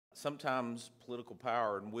Sometimes political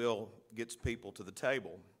power and will gets people to the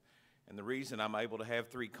table. And the reason I'm able to have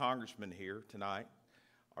 3 congressmen here tonight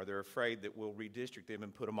are they're afraid that we'll redistrict them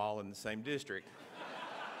and put them all in the same district.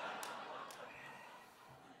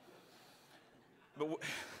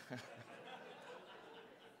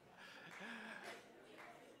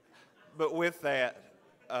 But with that,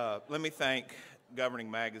 let me thank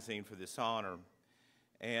Governing Magazine for this honor.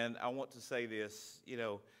 And I want to say this,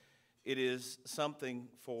 it is something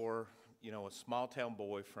for, a small-town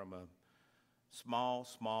boy from a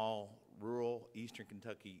small, rural eastern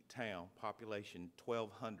Kentucky town, population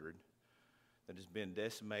 1,200, that has been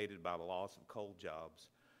decimated by the loss of coal jobs,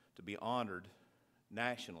 to be honored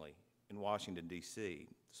nationally in Washington, D.C.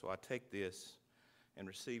 So I take this and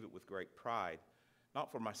receive it with great pride,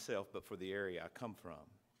 not for myself, but for the area I come from.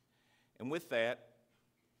 And with that,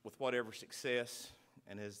 with whatever success,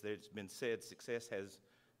 and as there's been said, success has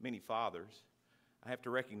many fathers, I have to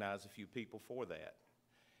recognize a few people for that.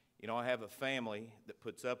 I have a family that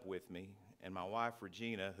puts up with me, and my wife,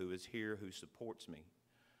 Regina, who is here, who supports me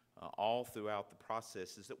all throughout the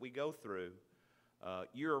processes that we go through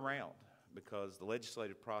year-round, because the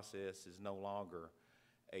legislative process is no longer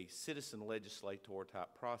a citizen legislator type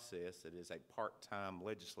process. It is a part-time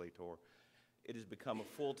legislator. It has become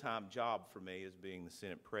a full-time job for me as being the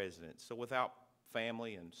Senate President. So without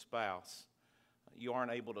family and spouse, you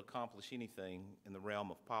aren't able to accomplish anything in the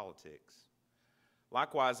realm of politics.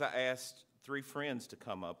 Likewise, I asked 3 friends to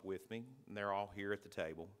come up with me, and they're all here at the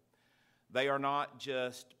table. They are not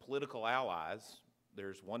just political allies.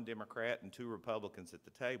 There's 1 Democrat and 2 Republicans at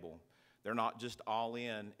the table. They're not just all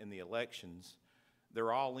in the elections.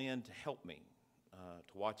 They're all in to help me,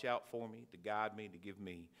 to watch out for me, to guide me, to give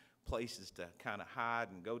me places to kind of hide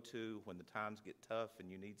and go to when the times get tough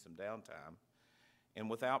and you need some downtime. And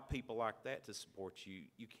without people like that to support you,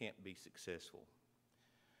 you can't be successful.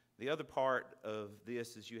 The other part of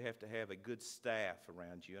this is you have to have a good staff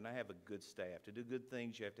around you, and I have a good staff. To do good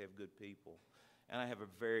things, you have to have good people. And I have a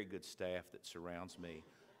very good staff that surrounds me,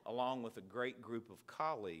 along with a great group of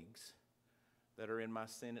colleagues that are in my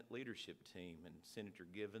Senate leadership team, and Senator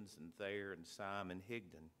Givens and Thayer and Simon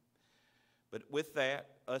Higdon. But with that,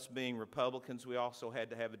 us being Republicans, we also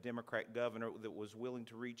had to have a Democrat governor that was willing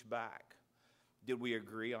to reach back. Did we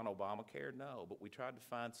agree on Obamacare? No, but we tried to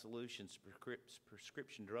find solutions to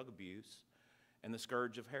prescription drug abuse and the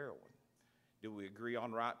scourge of heroin. Did we agree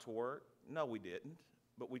on right to work? No, we didn't,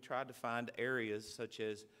 but we tried to find areas such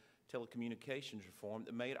as telecommunications reform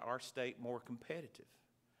that made our state more competitive.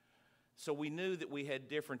 So we knew that we had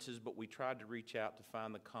differences, but we tried to reach out to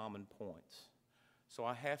find the common points. So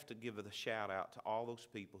I have to give a shout out to all those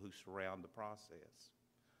people who surround the process.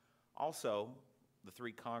 Also, the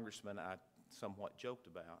 3 congressmen I somewhat joked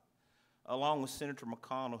about, along with Senator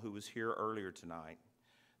McConnell, who was here earlier tonight.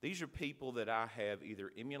 These are people that I have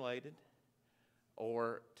either emulated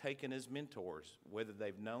or taken as mentors, whether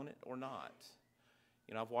they've known it or not.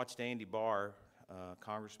 I've watched Andy Barr,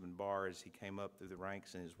 Congressman Barr, as he came up through the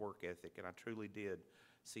ranks and his work ethic, and I truly did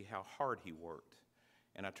see how hard he worked.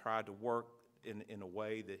 And I tried to work in a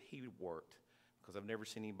way that he worked, because I've never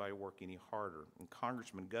seen anybody work any harder. And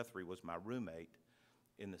Congressman Guthrie was my roommate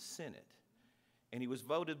in the Senate. And he was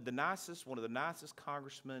voted one of the nicest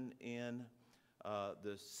congressmen in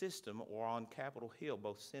the system or on Capitol Hill,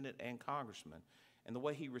 both Senate and congressman. And the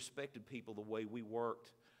way he respected people, the way we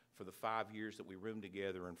worked for the 5 years that we roomed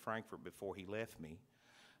together in Frankfurt before he left me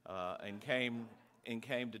and came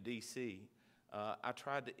to D.C., I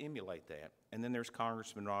tried to emulate that. And then there's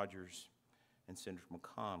Congressman Rogers and Senator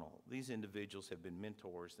McConnell. These individuals have been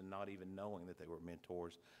mentors and not even knowing that they were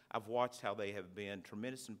mentors. I've watched how they have been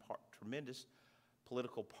tremendous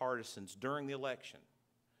political partisans during the election.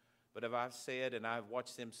 But as I've said, and I've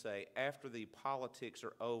watched them say, after the politics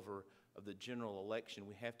are over of the general election,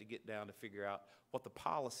 we have to get down to figure out what the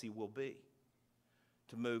policy will be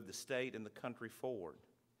to move the state and the country forward.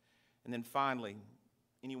 And then finally,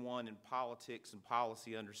 anyone in politics and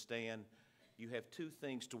policy understand you have 2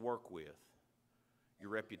 things to work with: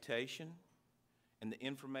 your reputation and the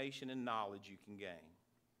information and knowledge you can gain.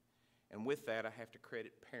 And with that, I have to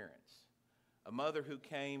credit parents. A mother who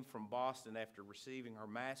came from Boston after receiving her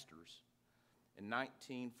master's in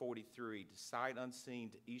 1943 to sight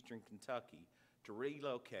unseen to eastern Kentucky to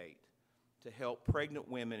relocate to help pregnant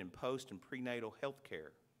women in post and prenatal health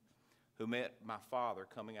care, who met my father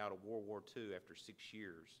coming out of World War II after 6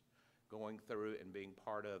 years, going through and being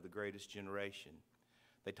part of the greatest generation.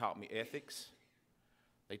 They taught me ethics.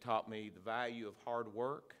 They taught me the value of hard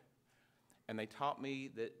work. And they taught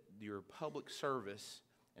me that your public service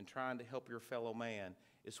and trying to help your fellow man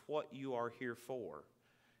is what you are here for.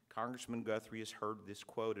 Congressman Guthrie has heard this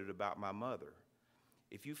quoted about my mother.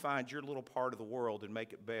 If you find your little part of the world and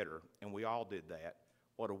make it better, and we all did that,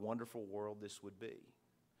 what a wonderful world this would be.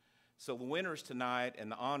 So the winners tonight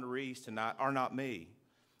and the honorees tonight are not me.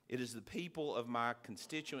 It is the people of my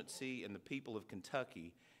constituency and the people of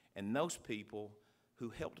Kentucky and those people who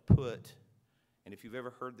helped put, and if you've ever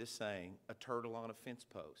heard this saying, a turtle on a fence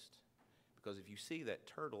post. Because if you see that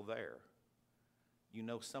turtle there, you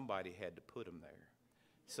know somebody had to put him there.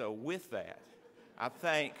 So with that, I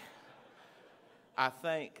thank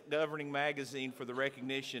Governing Magazine for the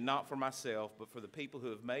recognition, not for myself, but for the people who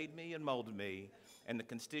have made me and molded me, and the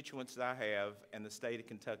constituents that I have, and the state of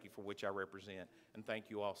Kentucky for which I represent. And thank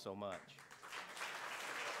you all so much.